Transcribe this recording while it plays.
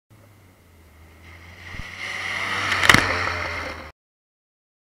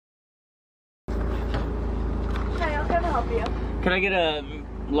Could I get a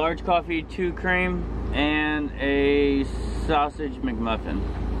large coffee, 2 cream, and a sausage McMuffin?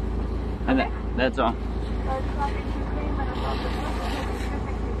 And Okay. that's all. Large coffee, 2 cream, and a sausage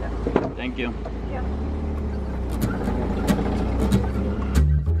McMuffin. Thank you. Yep.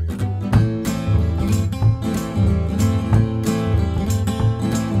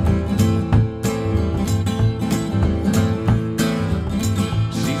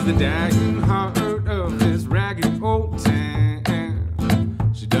 She's the dying heart of this ragged old town.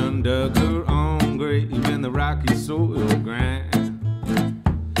 She done dug her own grave in the rocky soil ground.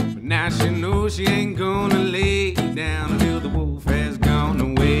 But now she knows she ain't gonna lay down until the wolf has gone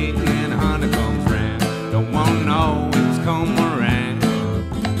away and the hunter comes round. Don't want to always come around.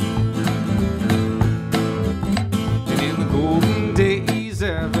 And in the golden days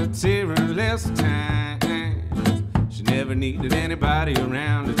of a terrorless time, she never needed anybody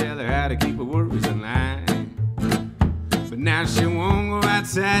around to tell her how to keep her worries in line. But now she won't go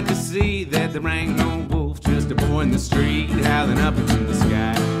outside to see that there ain't no wolf, just a boy in the street howling up into the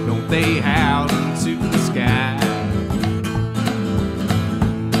sky. Don't they howl into the sky?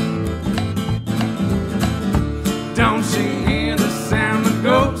 Don't she hear the sound of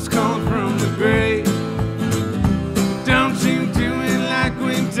ghosts calling from the grave? Don't you do it like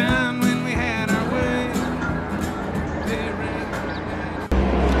we've done when we had our way?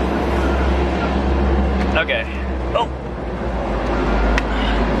 Okay. Oh.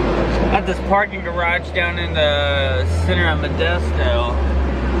 At this parking garage down in the center of Modesto,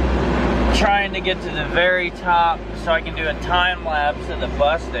 trying to get to the very top so I can do a time lapse of the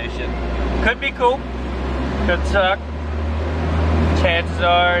bus station. Could be cool. Could suck. Chances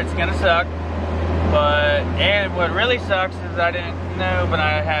are it's gonna suck. But, and what really sucks is I didn't know, but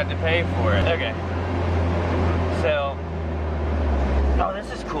I had to pay for it. Okay. So, oh, this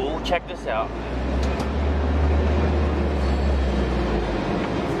is cool. Check this out.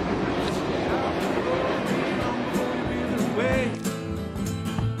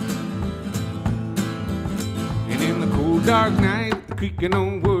 And in the cold dark night, the creaking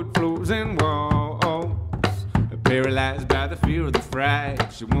on wood floors and walls, paralyzed by the fear of the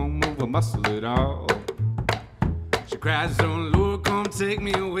fright, she won't move a muscle at all. She cries, "Oh Lord, come take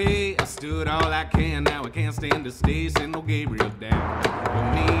me away. I stood all I can, now I can't stand to stay. Send no Gabriel down.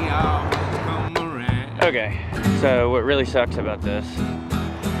 Let me always come around." Okay, so what really sucks about this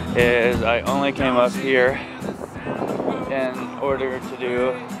is I only came up here in order to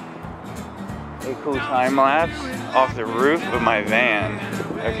do a cool time lapse off the roof of my van,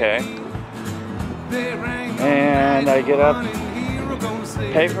 okay? And I get up,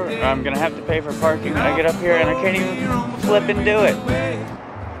 I'm gonna have to pay for parking. I get up here and I can't even flip and do it.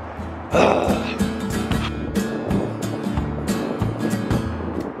 Ugh.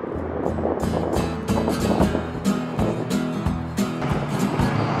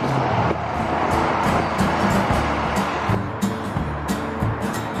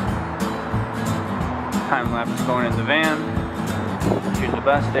 Time lapse going in the van to the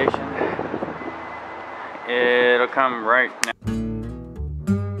bus station. It'll come right now.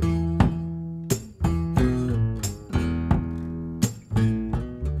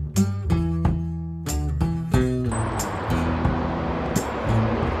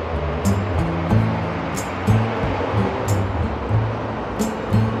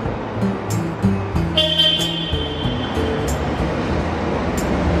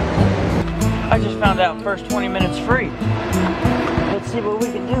 I just found out first 20 minutes free. Let's see what we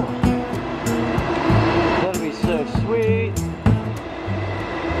can do. That'll be so sweet.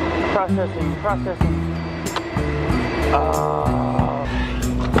 Processing.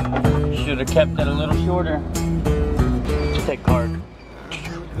 Should have kept it a little shorter. Take card.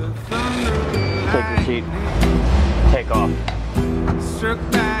 Take receipt. Take off. Struck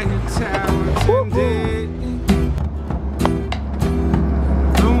by your tower today.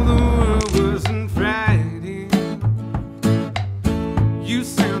 Though the world wasn't Friday, you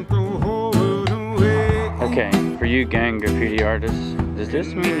sent the whole world away. Okay, for you gang graffiti artists, does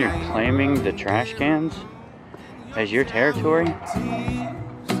this mean you're claiming the trash cans as your territory?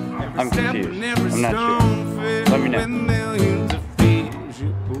 I'm confused. I'm not sure. Let me know.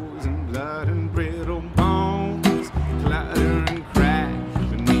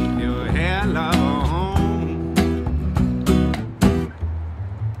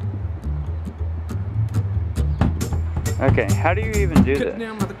 Okay, how do you even do this?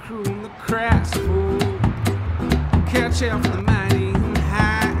 Catch out from the mighty and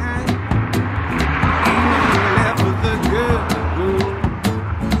high. Ain't left with the good.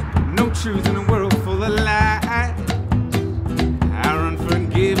 No truth in a world full of lies. Our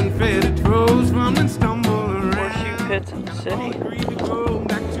unforgiving fed it throws from and stumble around. Horseshoe pits and city. Agreed to go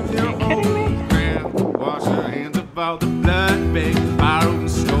back to their Are you kidding me? old ground. Wash their hands of all the blood, beg, borrowed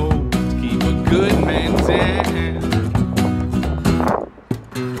and stole to keep a good man down.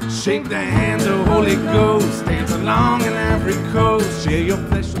 Shake the hands of Holy Ghost, dance along an Ivory Coast. Share your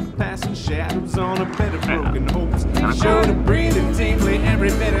flesh with passing shadows on a bed of broken hopes. Show to breathing deeply every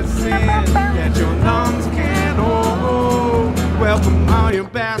bit of sin that your lungs can hold. Welcome all your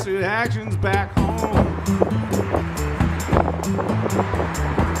bastard actions back home.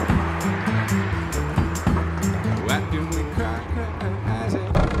 Why do we cry eyes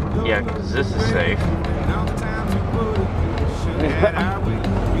at Yeah, because this is safe. and all the times we put it, should had our way.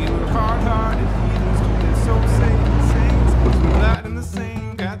 We were hard-hearted heathens to their soul saints. Some blood in the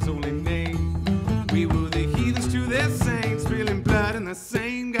same God's holy name. We were the heathens to their saints, spilling blood in the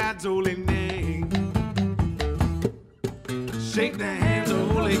same God's holy name. Shake the hands of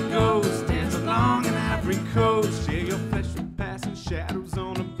Holy Ghost, dance along an Ivory Coast. Share your flesh with